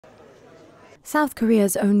South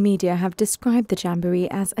Korea's own media have described the jamboree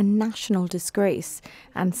as a national disgrace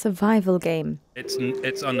and survival game.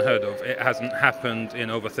 It's unheard of. It hasn't happened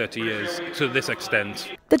in over 30 years to this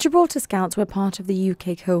extent. The Gibraltar Scouts were part of the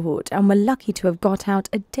UK cohort and were lucky to have got out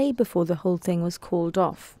a day before the whole thing was called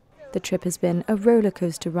off. The trip has been a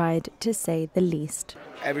rollercoaster ride, to say the least.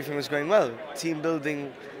 Everything was going well. Team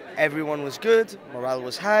building, everyone was good, morale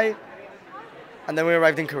was high. And then we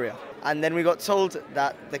arrived in Korea. And then we got told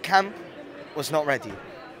that the camp was not ready.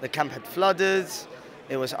 The camp had flooded,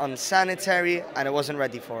 it was unsanitary, and it wasn't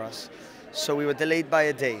ready for us. So we were delayed by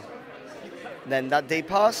a day. Then that day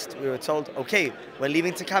passed, we were told, okay, we're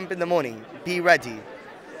leaving to camp in the morning, be ready.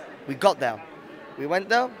 We got there. We went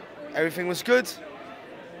there, everything was good,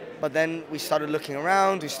 but then we started looking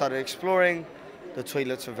around, we started exploring. The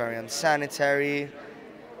toilets were very unsanitary,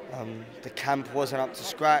 the camp wasn't up to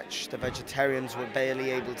scratch, the vegetarians were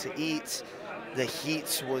barely able to eat, the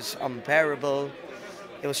heat was unbearable.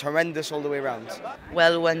 It was horrendous all the way around.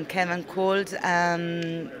 Well, when Kevin called,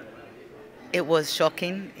 it was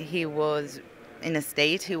shocking. He was in a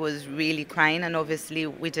state, he was really crying, and obviously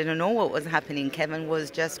we didn't know what was happening. Kevin was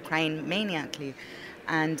just crying maniacally.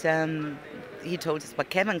 And he told us, but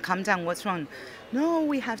Kevin, calm down, what's wrong? No,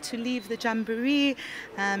 we have to leave the jamboree,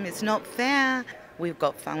 it's not fair. We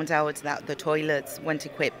found out that the toilets weren't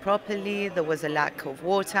equipped properly, there was a lack of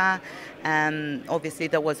water, obviously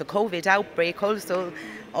there was a COVID outbreak also.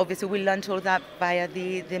 Obviously we learned all that via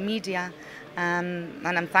the media, and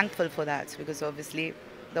I'm thankful for that, because obviously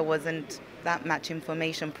there wasn't that much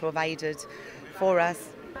information provided for us.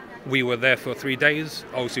 We were there for 3 days,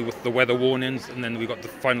 obviously with the weather warnings, and then we got the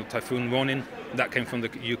final typhoon warning. That came from the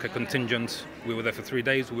UK contingent. We were there for 3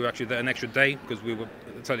 days. We were actually there an extra day because we were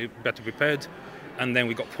slightly better prepared. And then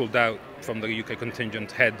we got pulled out from the UK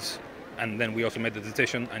contingent heads. And then we also made the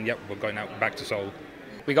decision, and yep, we're going out back to Seoul.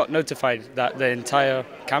 We got notified that the entire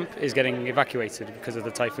camp is getting evacuated because of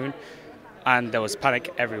the typhoon. And there was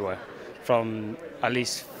panic everywhere, from at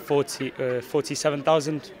least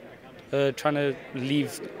 47,000 trying to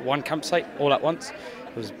leave one campsite all at once.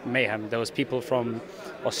 It was mayhem. There was people from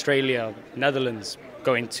Australia, Netherlands,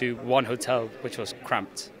 going to one hotel, which was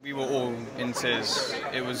cramped. We were all in tears.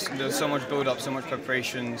 There was so much build-up, so much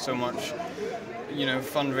preparation, so much,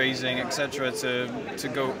 fundraising, etc. to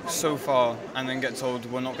go so far and then get told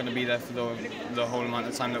we're not going to be there for the whole amount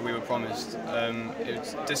of time that we were promised.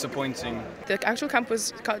 It's disappointing. The actual camp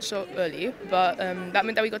was cut short early, but that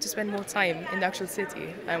meant that we got to spend more time in the actual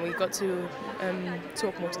city, and we got to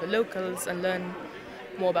talk more to the locals and learn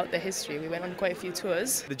more about their history. We went on quite a few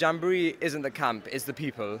tours. The jamboree isn't the camp, it's the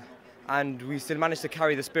people, and we still managed to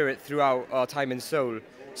carry the spirit throughout our time in Seoul.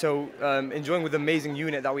 So enjoying with the amazing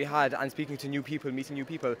unit that we had and speaking to new people, meeting new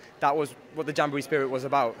people, that was what the jamboree spirit was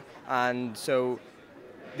about. And so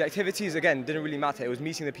the activities, again, didn't really matter. It was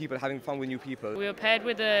meeting the people, having fun with new people. We were paired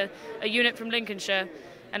with a unit from Lincolnshire,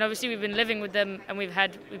 and obviously we've been living with them, and we've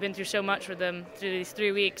been through so much with them through these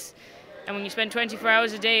 3 weeks. And when you spend 24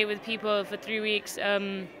 hours a day with people for 3 weeks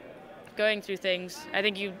going through things, I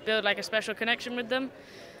think you build like a special connection with them.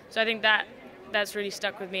 So I think that's really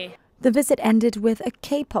stuck with me. The visit ended with a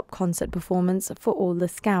K-pop concert performance for all the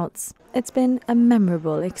scouts. It's been a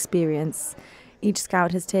memorable experience. Each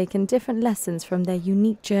scout has taken different lessons from their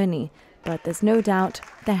unique journey, but there's no doubt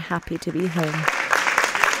they're happy to be home.